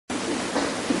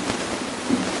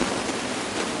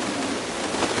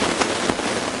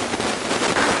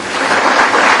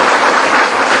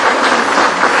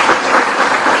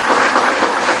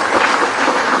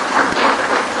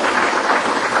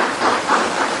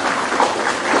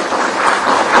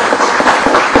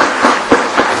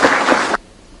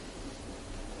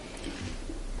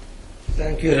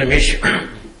Thank you, Ramesh,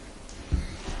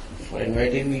 for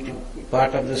inviting me to be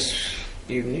part of this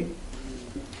evening.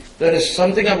 There is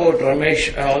something about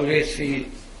Ramesh I always feel,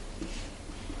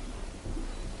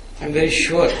 I'm very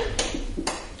sure.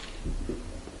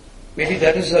 Maybe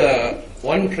that is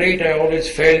one trait I always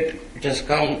felt which has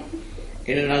come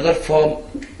in another form,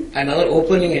 another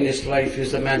opening in his life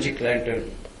is the magic lantern.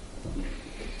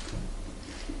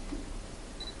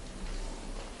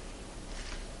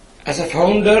 As a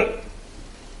founder,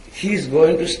 he is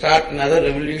going to start another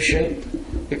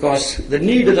revolution because the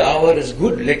need of the hour is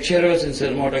good lecturers in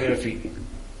cinematography.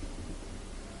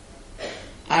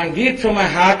 And deep from my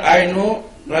heart, I know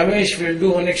Ramesh will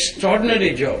do an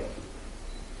extraordinary job.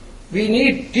 We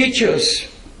need teachers.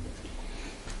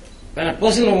 When a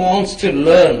person wants to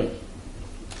learn,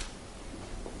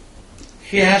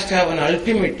 he has to have an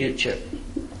ultimate teacher.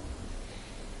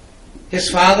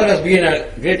 His father has been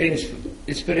a great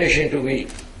inspiration to me.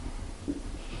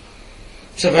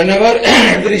 So whenever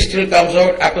every still comes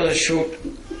out after the shoot,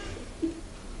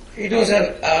 it was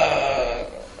a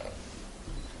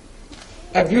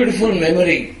beautiful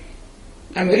memory.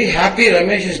 I'm very happy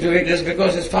Ramesh is doing this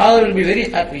because his father will be very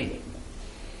happy.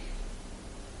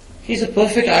 He's a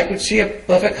perfect, I could see a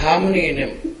perfect harmony in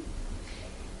him.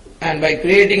 And by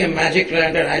creating a magic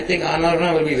lantern, I think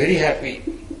Anurna will be very happy.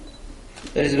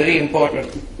 That is very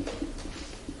important.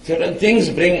 Certain things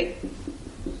bring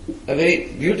a very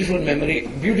beautiful memory,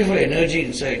 beautiful energy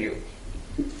inside you.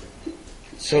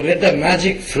 So let the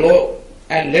magic flow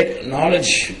and let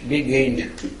knowledge be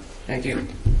gained. Thank you.